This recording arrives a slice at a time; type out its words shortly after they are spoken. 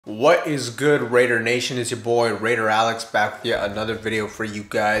What is good, Raider Nation? It's your boy Raider Alex back with yet another video for you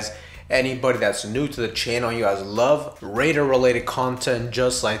guys. Anybody that's new to the channel, you guys love Raider related content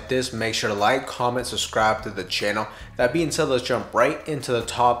just like this, make sure to like, comment, subscribe to the channel. That being said, let's jump right into the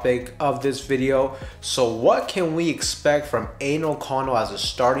topic of this video. So what can we expect from Aiden O'Connell as a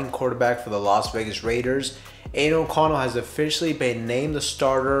starting quarterback for the Las Vegas Raiders? Aiden O'Connell has officially been named the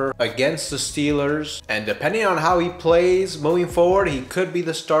starter against the Steelers, and depending on how he plays moving forward, he could be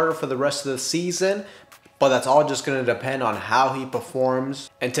the starter for the rest of the season, but that's all just going to depend on how he performs.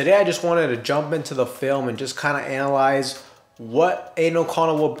 And today I just wanted to jump into the film and just kind of analyze what Aiden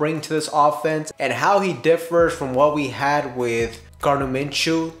O'Connell will bring to this offense and how he differs from what we had with Gardner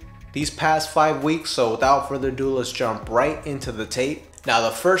Minshew these past 5 weeks. So without further ado, let's jump right into the tape. Now,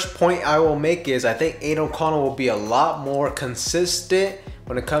 the first point I will make is I think Aiden O'Connell will be a lot more consistent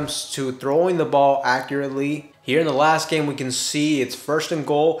when it comes to throwing the ball accurately. Here in the last game, we can see it's 1st and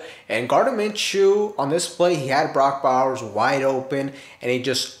goal, and Gardner Minshew on this play, he had Brock Bowers wide open, and he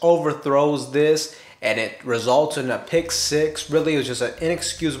just overthrows this, and it results in a pick 6. Really, it was just an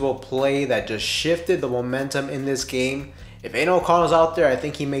inexcusable play that just shifted the momentum in this game. If Aiden O'Connell's out there, I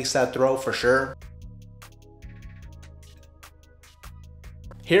think he makes that throw for sure.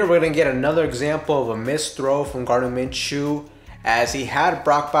 Here we're going to get another example of a missed throw from Gardner Minshew as he had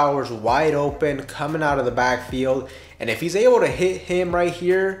Brock Bowers wide open coming out of the backfield. And if he's able to hit him right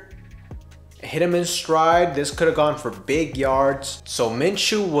here, hit him in stride, this could have gone for big yards. So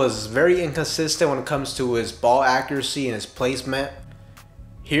Minshew was very inconsistent when it comes to his ball accuracy and his placement.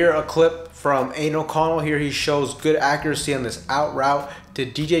 Here a clip from Aiden O'Connell. Here he shows good accuracy on this out route to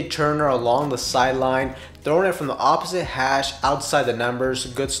DJ Turner along the sideline, throwing it from the opposite hash outside the numbers.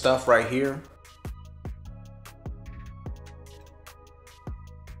 Good stuff right here.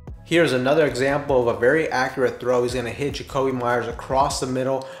 Here's another example of a very accurate throw. He's going to hit Jacoby Myers across the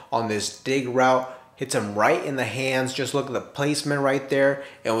middle on this dig route. Hits him right in the hands. Just look at the placement right there.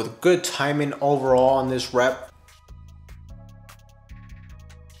 And with good timing overall on this rep.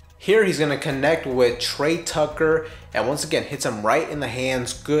 Here he's going to connect with Trey Tucker, and once again hits him right in the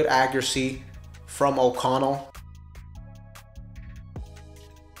hands. Good accuracy from O'Connell.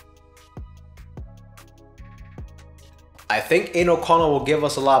 I think Aiden O'Connell will give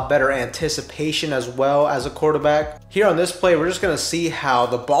us a lot better anticipation as well as a quarterback. Here on this play, we're just going to see how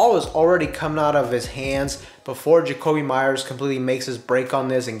the ball is already coming out of his hands before Jacoby Myers completely makes his break on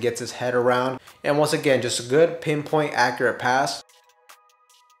this and gets his head around. And once again, just a good pinpoint accurate pass.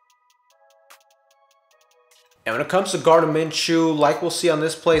 And when it comes to Gardner Minshew, like we'll see on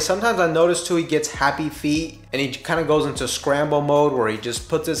this play, sometimes I notice too he gets happy feet and he kind of goes into scramble mode where he just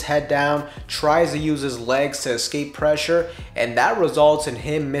puts his head down, tries to use his legs to escape pressure, and that results in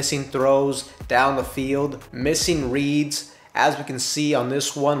him missing throws down the field, missing reads, as we can see on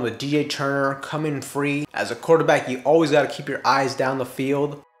this one with DJ Turner coming free. As a quarterback, you always got to keep your eyes down the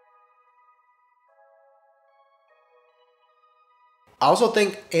field. I also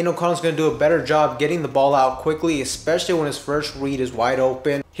think Aiden O'Connell's going to do a better job getting the ball out quickly, especially when his first read is wide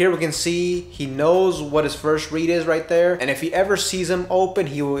open. Here we can see he knows what his first read is right there. And if he ever sees him open,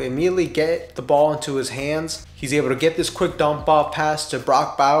 he will immediately get the ball into his hands. He's able to get this quick dump off pass to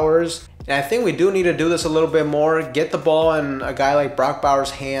Brock Bowers. And I think we do need to do this a little bit more. Get the ball in a guy like Brock Bowers'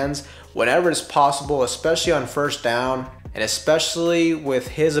 hands whenever it's possible, especially on 1st down. And especially with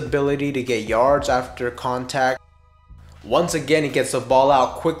his ability to get yards after contact. Once again, he gets the ball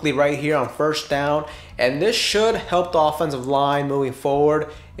out quickly right here on 1st down, and this should help the offensive line moving forward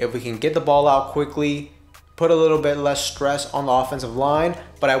if we can get the ball out quickly, put a little bit less stress on the offensive line.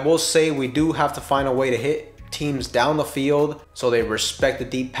 But I will say we do have to find a way to hit teams down the field so they respect the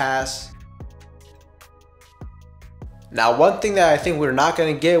deep pass. Now, one thing that I think we're not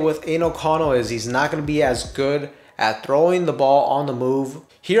going to get with Aiden O'Connell is he's not going to be as good at throwing the ball on the move.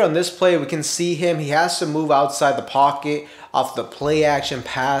 Here on this play, we can see him. He has to move outside the pocket off the play action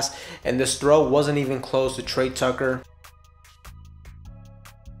pass, and this throw wasn't even close to Trey Tucker.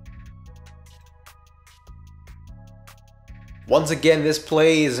 Once again, this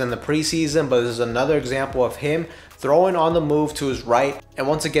play is in the preseason, but this is another example of him throwing on the move to his right. And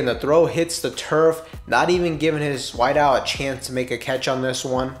once again, the throw hits the turf, not even giving his wideout a chance to make a catch on this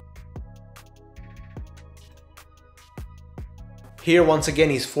one. Here, once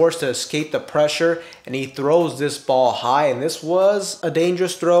again, he's forced to escape the pressure, and he throws this ball high, and this was a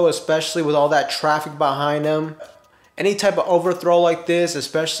dangerous throw, especially with all that traffic behind him. Any type of overthrow like this,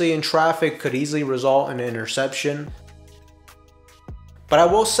 especially in traffic, could easily result in an interception. But I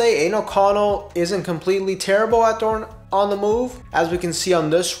will say Aiden O'Connell isn't completely terrible at throwing on the move. As we can see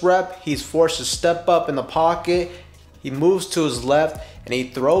on this rep, he's forced to step up in the pocket. He moves to his left and he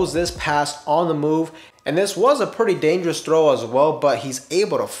throws this pass on the move. And this was a pretty dangerous throw as well, but he's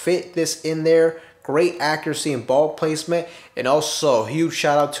able to fit this in there. Great accuracy and ball placement. And also, huge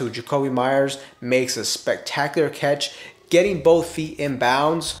shout out to Jacoby Myers. Makes a spectacular catch, getting both feet in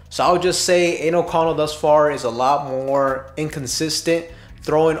bounds. So I would just say Aiden O'Connell thus far is a lot more inconsistent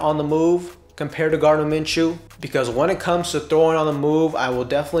throwing on the move compared to Gardner Minshew. Because when it comes to throwing on the move, I will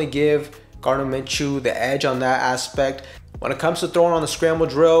definitely give Gardner Minshew the edge on that aspect. When it comes to throwing on the scramble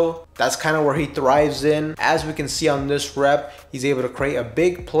drill, that's kind of where he thrives in. As we can see on this rep, he's able to create a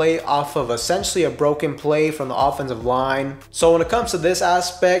big play off of essentially a broken play from the offensive line. So when it comes to this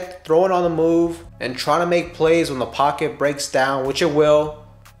aspect, throwing on the move and trying to make plays when the pocket breaks down, which it will,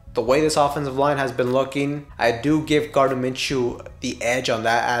 the way this offensive line has been looking, I do give Gardner Minshew the edge on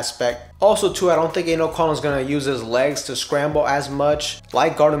that aspect. Also too, I don't think Aiden O'Connell is going to use his legs to scramble as much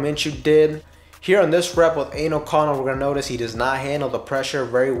like Gardner Minshew did. Here on this rep with Aiden O'Connell, we're going to notice he does not handle the pressure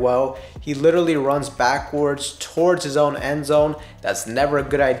very well. He literally runs backwards towards his own end zone. That's never a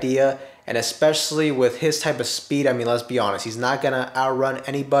good idea. And especially with his type of speed, I mean, let's be honest, he's not going to outrun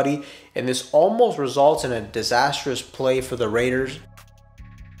anybody. And this almost results in a disastrous play for the Raiders.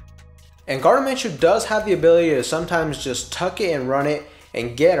 And Gardner Minshew does have the ability to sometimes just tuck it and run it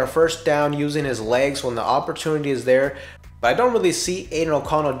and get a first down using his legs when the opportunity is there. But I don't really see Aiden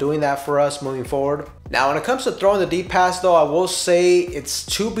O'Connell doing that for us moving forward. Now, when it comes to throwing the deep pass though, I will say it's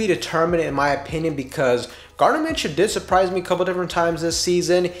to be determined in my opinion, because Gardner Minshew did surprise me a couple different times this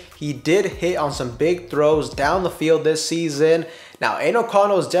season. He did hit on some big throws down the field this season. Now, Aiden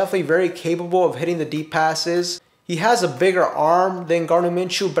O'Connell is definitely very capable of hitting the deep passes. He has a bigger arm than Gardner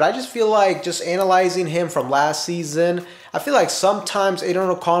Minshew, but I just feel like just analyzing him from last season, I feel like sometimes Aiden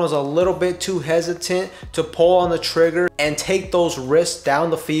O'Connell is a little bit too hesitant to pull on the trigger and take those risks down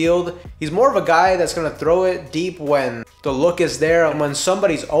the field. He's more of a guy that's going to throw it deep when the look is there and when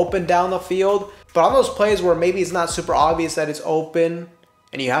somebody's open down the field. But on those plays where maybe it's not super obvious that it's open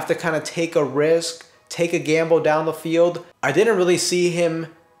and you have to kind of take a risk, take a gamble down the field, I didn't really see him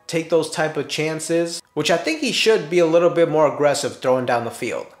take those type of chances, which I think he should be a little bit more aggressive throwing down the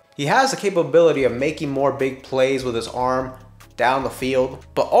field. He has the capability of making more big plays with his arm down the field.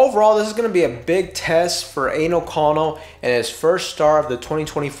 But overall, this is going to be a big test for Aiden O'Connell in his first start of the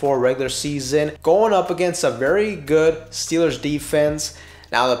 2024 regular season, going up against a very good Steelers defense.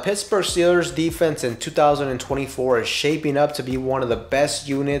 Now, the Pittsburgh Steelers defense in 2024 is shaping up to be one of the best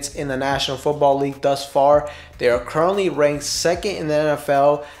units in the National Football League thus far. They are currently ranked second in the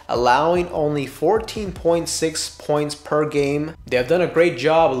NFL, allowing only 14.6 points per game. They have done a great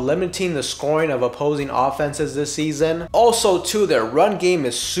job limiting the scoring of opposing offenses this season. Also, too, their run game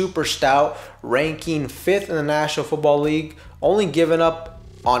is super stout, ranking 5th in the National Football League, only giving up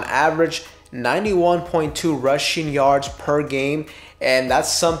on average 91.2 rushing yards per game. And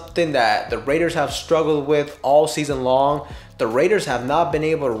that's something that the Raiders have struggled with all season long. The Raiders have not been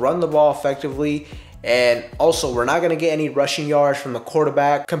able to run the ball effectively. And also, we're not going to get any rushing yards from the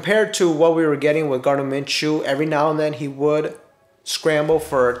quarterback compared to what we were getting with Gardner Minshew. Every now and then he would scramble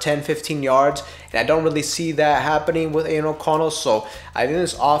for 10-15 yards, and I don't really see that happening with Aiden O'Connell. So I think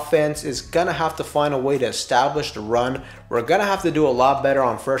this offense is gonna have to find a way to establish the run. We're gonna have to do a lot better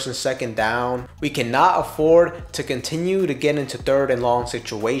on first and second down. We cannot afford to continue to get into third and long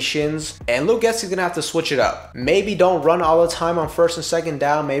situations, and Luke Getsy's gonna have to switch it up. Maybe don't run all the time on first and second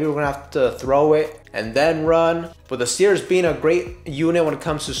down. Maybe we're gonna have to throw it and then run. But the Steelers being a great unit when it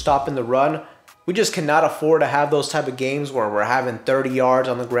comes to stopping the run, we just cannot afford to have those type of games where we're having 30 yards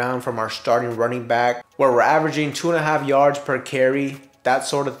on the ground from our starting running back, where we're averaging 2.5 yards per carry, that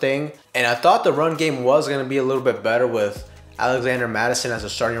sort of thing. And I thought the run game was going to be a little bit better with Alexander Mattison as a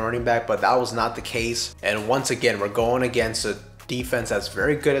starting running back, but that was not the case. And once again, we're going against a defense that's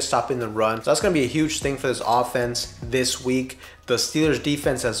very good at stopping the run. So that's going to be a huge thing for this offense this week. The Steelers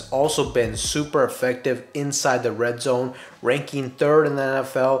defense has also been super effective inside the red zone, ranking 3rd in the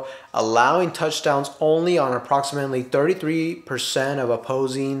NFL, allowing touchdowns only on approximately 33% of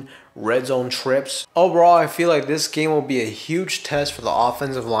opposing red zone trips. Overall, I feel like this game will be a huge test for the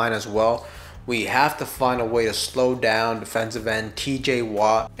offensive line as well. We have to find a way to slow down defensive end TJ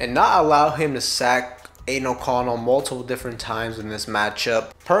Watt and not allow him to sack Aiden O'Connell multiple different times in this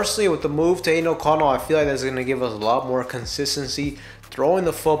matchup. Personally, with the move to Aiden O'Connell, I feel like that's going to give us a lot more consistency throwing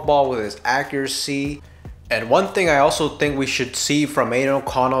the football with his accuracy. And one thing I also think we should see from Aiden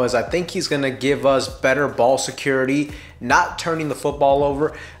O'Connell is I think he's going to give us better ball security, not turning the football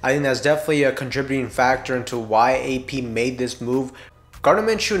over. I think that's definitely a contributing factor into why AP made this move. Gardner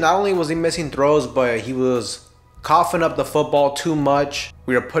Minshew, not only was he missing throws, but he was coughing up the football too much.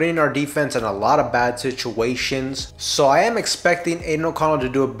 We are putting our defense in a lot of bad situations. So I am expecting Aiden O'Connell to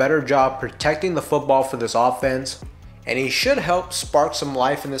do a better job protecting the football for this offense. And he should help spark some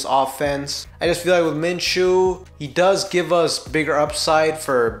life in this offense. I just feel like with Minshew, he does give us bigger upside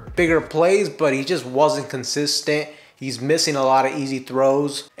for bigger plays, but he just wasn't consistent. He's missing a lot of easy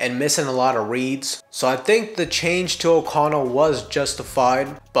throws and missing a lot of reads. So I think the change to O'Connell was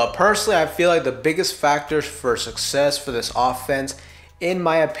justified. But personally, I feel like the biggest factors for success for this offense, in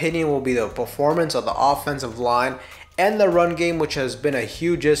my opinion, will be the performance of the offensive line and the run game, which has been a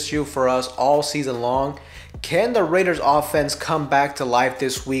huge issue for us all season long. Can the Raiders offense come back to life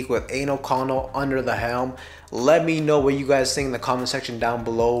this week with Aiden O'Connell under the helm? Let me know what you guys think in the comment section down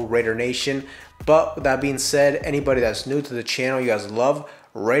below, Raider Nation. But with that being said, anybody that's new to the channel, you guys love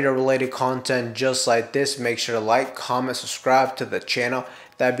Raider related content just like this, make sure to like, comment, subscribe to the channel.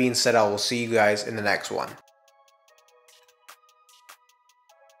 That being said, I will see you guys in the next one.